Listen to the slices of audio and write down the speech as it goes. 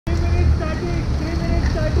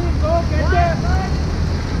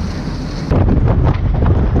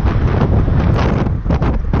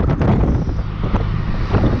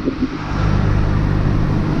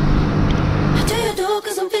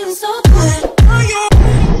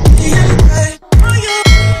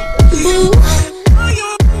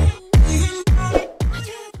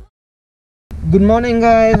Good morning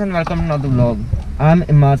guys and welcome to another vlog. I'm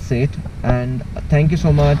Seth and thank you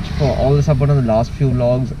so much for all the support on the last few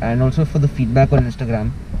vlogs and also for the feedback on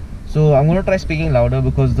Instagram. So I'm gonna try speaking louder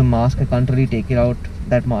because the mask I can't really take it out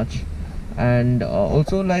that much. And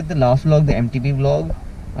also like the last vlog, the MTB vlog,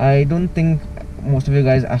 I don't think most of you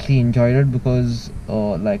guys actually enjoyed it because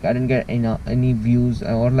like I didn't get any views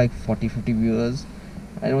or like 40-50 viewers.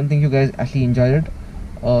 I don't think you guys actually enjoyed it.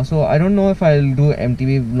 So I don't know if I'll do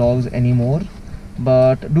MTB vlogs anymore.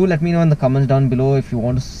 But do let me know in the comments down below if you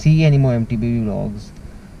want to see any more MTB vlogs.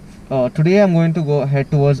 Today I'm going to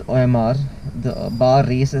head towards OMR. The bar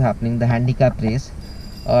race is happening, the handicap race.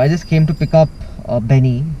 I just came to pick up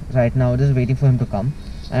Benny right now, just waiting for him to come,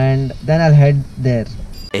 and then I'll head there.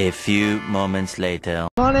 A few moments later.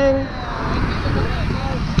 Morning.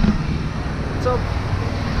 What's up?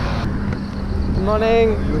 Good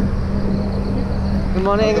morning. Good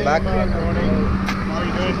morning. Back. Good morning. How are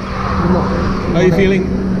you doing? How are you feeling?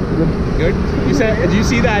 Good. Did you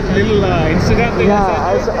see that little Instagram thing?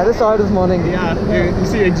 Yeah, I just saw it this morning. Yeah, you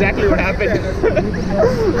see exactly what happened.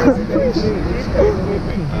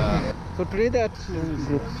 So today there are two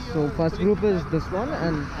groups. So first group is this one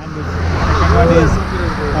and this. Second one is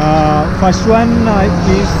first one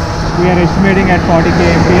is we are estimating at 40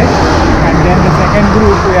 kmph, and then the second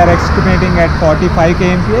group we are estimating at 45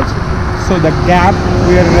 kmph. So the gap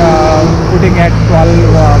we are putting at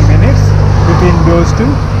 12 minutes between those two.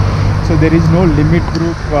 So there is no limit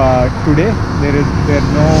group today. There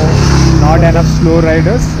are not enough slow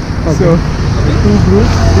riders. Okay. So the two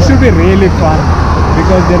groups, it should be really fun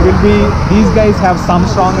because there will be, these guys have some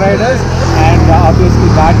strong riders, and obviously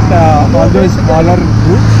that all those smaller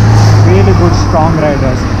groups really good strong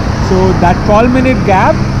riders. So that 12-minute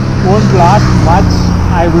gap won't last much,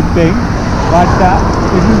 I would think. But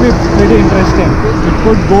it will be pretty interesting. It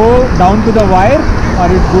could go down to the wire,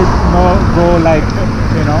 or it could go like,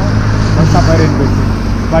 you know, somewhere in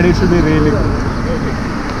between. But it should be really good.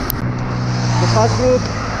 The first group,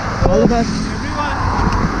 all the best.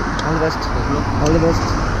 All the best. All the best.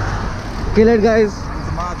 Kill it, guys.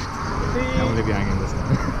 I'm only behind in this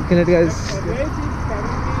one. Kill it, guys.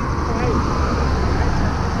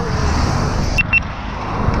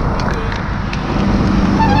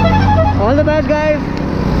 All the best, guys.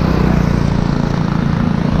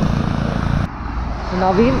 So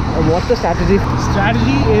Naveen, what's the strategy?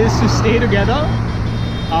 Strategy is to stay together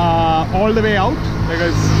all the way out,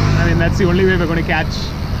 because I mean that's the only way we're going to catch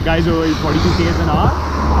guys over 42 km an hour,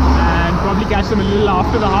 and probably catch them a little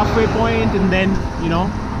after the halfway point, and then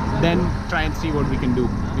then try and see what we can do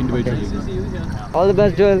individually. Okay. All the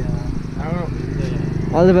best, Joel.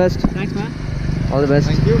 All the best. Thanks, man. All the best.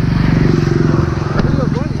 Thank you.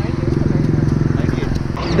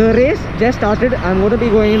 The race just started. I'm going to be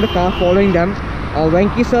going in the car following them.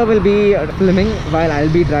 Venky Sir will be filming while I'll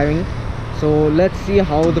be driving. So let's see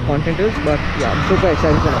how the content is. But yeah, I'm super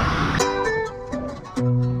excited for now.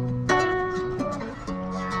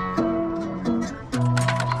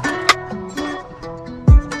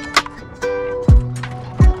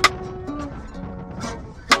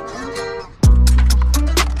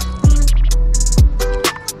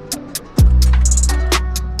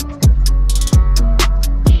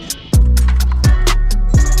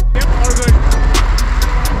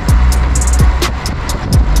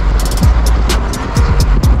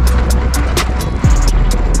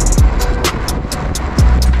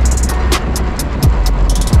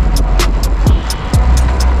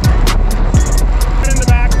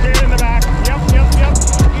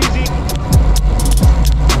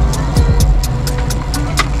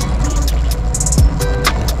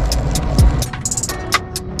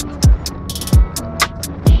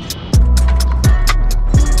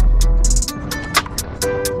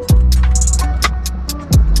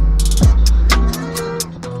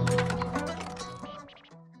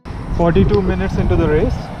 42 minutes into the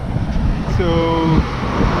race, so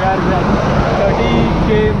we are at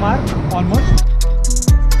 30k mark almost.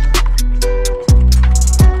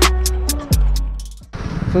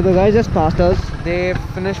 So the guys just passed us. They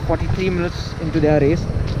finished 43 minutes into their race.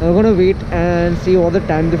 Now we're gonna wait and see what the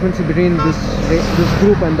time difference is between this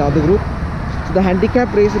group and the other group. So the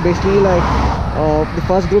handicap race is basically like the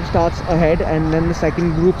first group starts ahead, and then the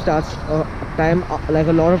second group starts like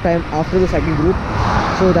a lot of time after the second group.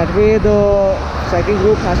 So that way the second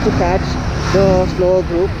group has to catch the slower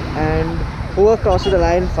group, and whoever crosses the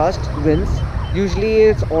line first wins. Usually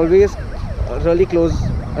it's always really close.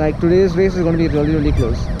 Like today's race is going to be really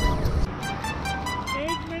close. 8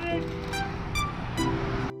 minutes.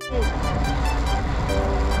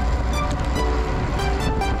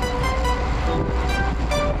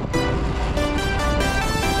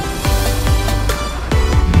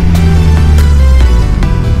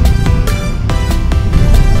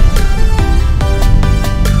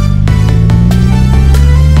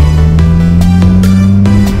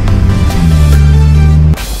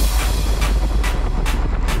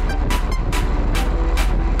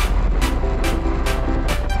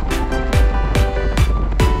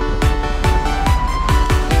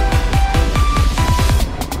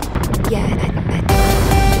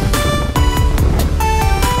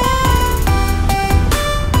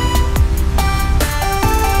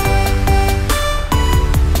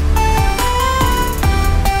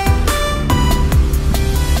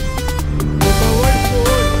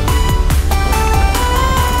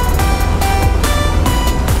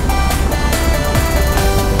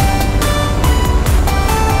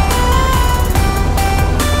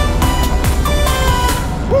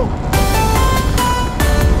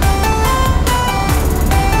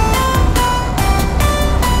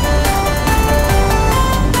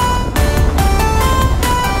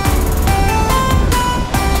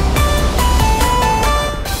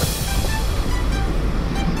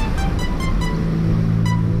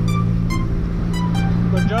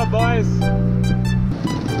 Good job, boys.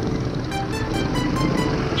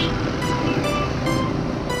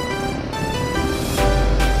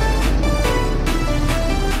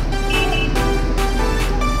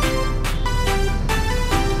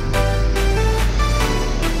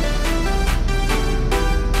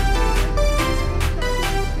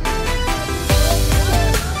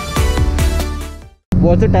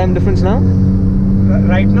 What's the time difference now?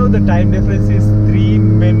 Right now the time difference is 3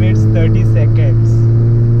 minutes 30 seconds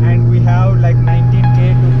and we have like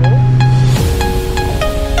 19k to go.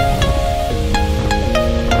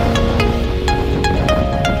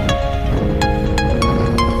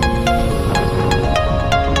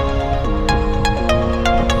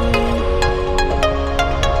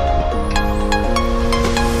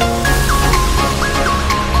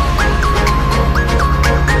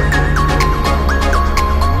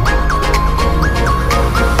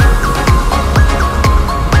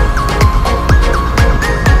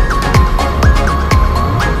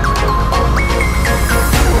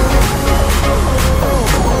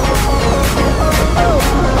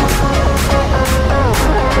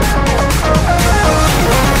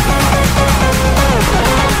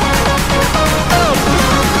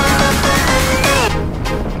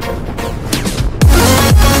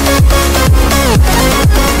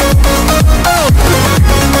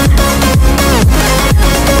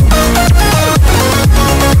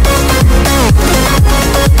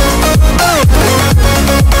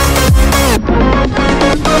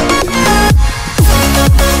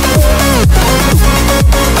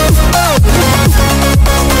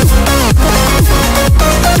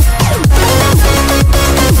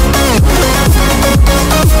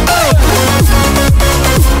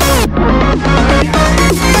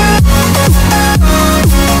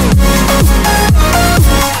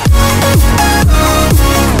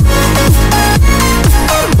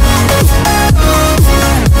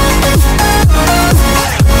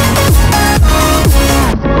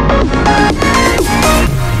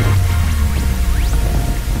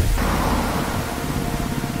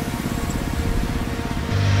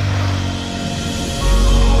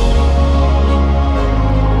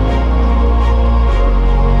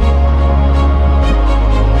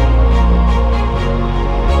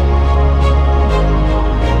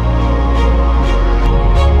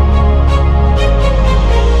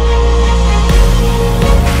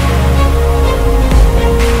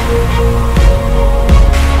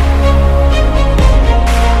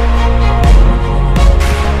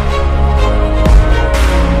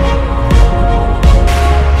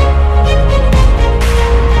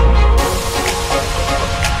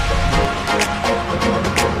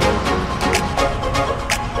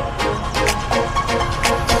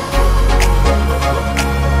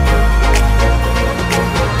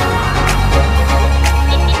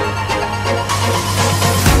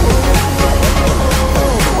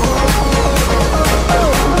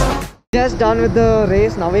 Just done with the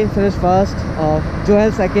race. Naveen finished first,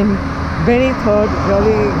 Joel second, Benny third,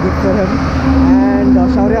 really good for him, and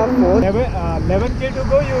Shaurya fourth. 11k to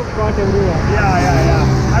go, you got everyone.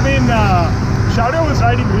 Yeah. I mean, Shadow was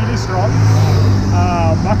riding really strong.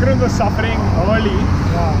 Makaran was suffering early.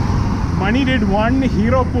 Yeah. Money did one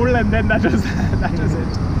hero pull, and then that was that was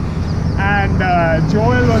it. And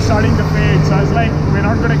Joel was starting to fade, so I was like, we're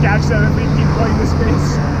not going to catch them if we keep going this pace.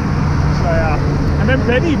 So yeah. And then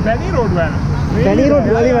Benny rode well. Benny rode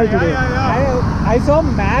really well today. Yeah. I saw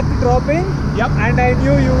Mac dropping. Yep. And I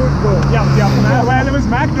knew you would go. Yeah. Well, it was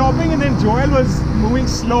Mac dropping, and then Joel was moving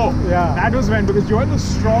slow. Yeah. That was when, because Joel was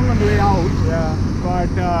strong on the way out. Yeah. But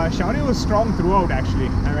Shaurya was strong throughout, actually.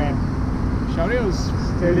 I mean, Shaurya was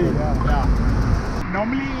Steady. Yeah.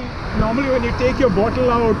 Normally when you take your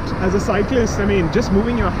bottle out as a cyclist, I mean, just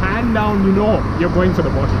moving your hand down, you know you're going for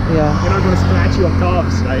the bottle. Yeah. You're not going to scratch your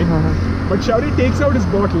calves, right? But Shaurya takes out his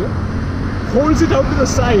bottle, holds it out to the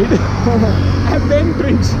side, and then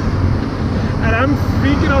drinks. And I'm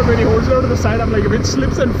freaking out when he holds it out to the side. I'm like, if it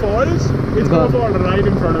slips and falls, it's going to fall right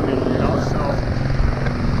in front of me, you know? So,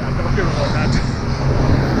 I'm talking about that.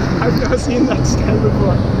 I've never seen that style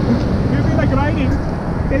before. You'll be like riding,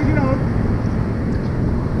 take it out,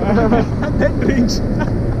 and then drinks.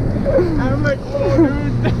 And I'm like, oh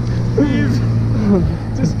dude, please,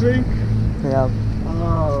 just drink. Yeah.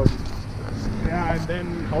 Yeah, and then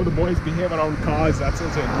how the boys behave around cars, that's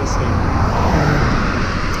also interesting.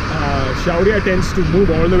 Shaurya tends to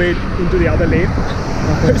move all the way into the other lane.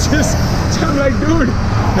 Which is, so I'm like, dude,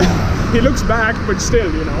 he looks back, but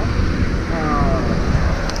still, you know.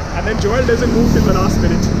 And then Joel doesn't move till the last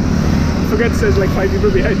minute. Forgets there's like 5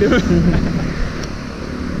 people behind him.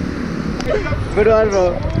 Good one,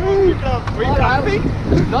 bro. Were you cramping?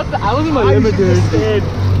 I was in my limit, dude.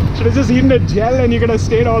 Should have just eaten a gel and you could have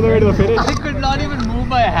stayed all the way to the finish. I could not even move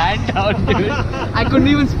my hand down, dude. I couldn't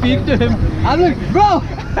even speak to him. I was like, bro,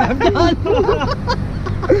 I'm done.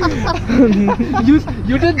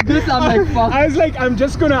 you did this, I'm like, fuck. I was like, I'm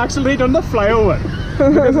just gonna accelerate on the flyover.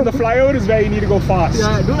 Because the flyover is where you need to go fast.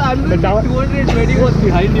 Yeah, dude, I'm The down- 220 was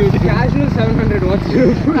behind you. Casual 700 was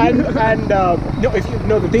you.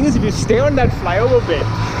 No, the thing is, if you stay on that flyover bit,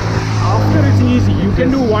 after it's easy, you can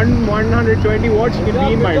do 120 watts, you can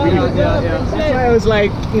be in my video. Yeah. That's why I was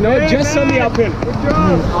like, you know, just on the uphill. Good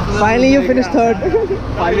job. Finally, you finished third.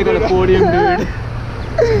 Finally got a podium, dude.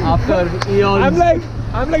 After eons.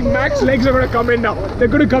 I'm like, Mac's legs are gonna come in now. They're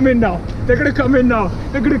gonna come in now. They're gonna come in now.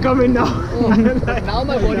 They're gonna come in now. Now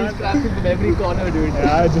my body is cramping from every corner, dude.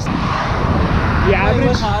 Yeah, just the It average.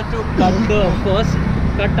 was hard to cut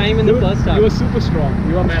time in the first half. You were super strong.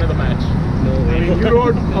 You were man of the match. No I way. mean, you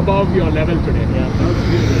rode above your level today. Yeah. That was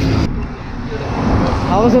beautiful.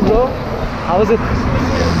 How was it, bro? How was it?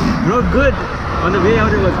 Bro, good. On the way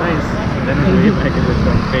out it was nice. Then on the way back it was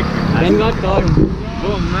fake. Then got caught.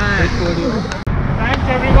 Oh man. Thanks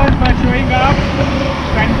everyone for showing up.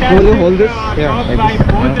 Fantastic. Hold this. Job by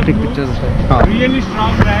both of you. Really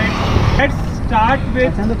strong ride. Let's start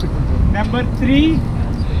with number 3,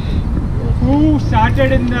 who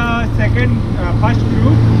started in the first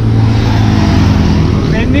group.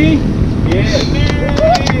 Benny.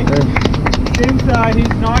 Since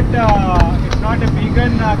it's not a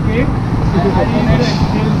vegan cake,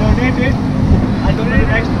 he'll donate it. I donate the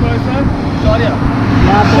next person. Sorry.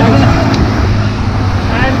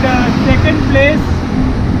 And second place,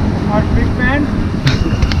 our big man.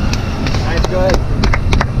 Nice, good.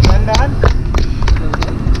 Well done.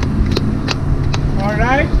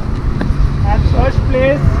 Alright. And first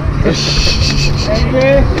place.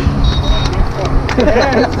 Anyway.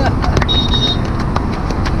 Yes.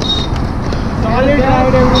 Solid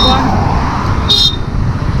ride, everyone.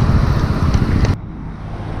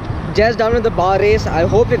 Just done with the bar race. I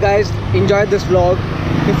hope you guys enjoyed this vlog.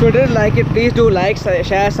 If you did like it, please do like,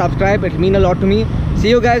 share, subscribe. It means a lot to me. See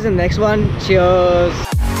you guys in the next one. Cheers.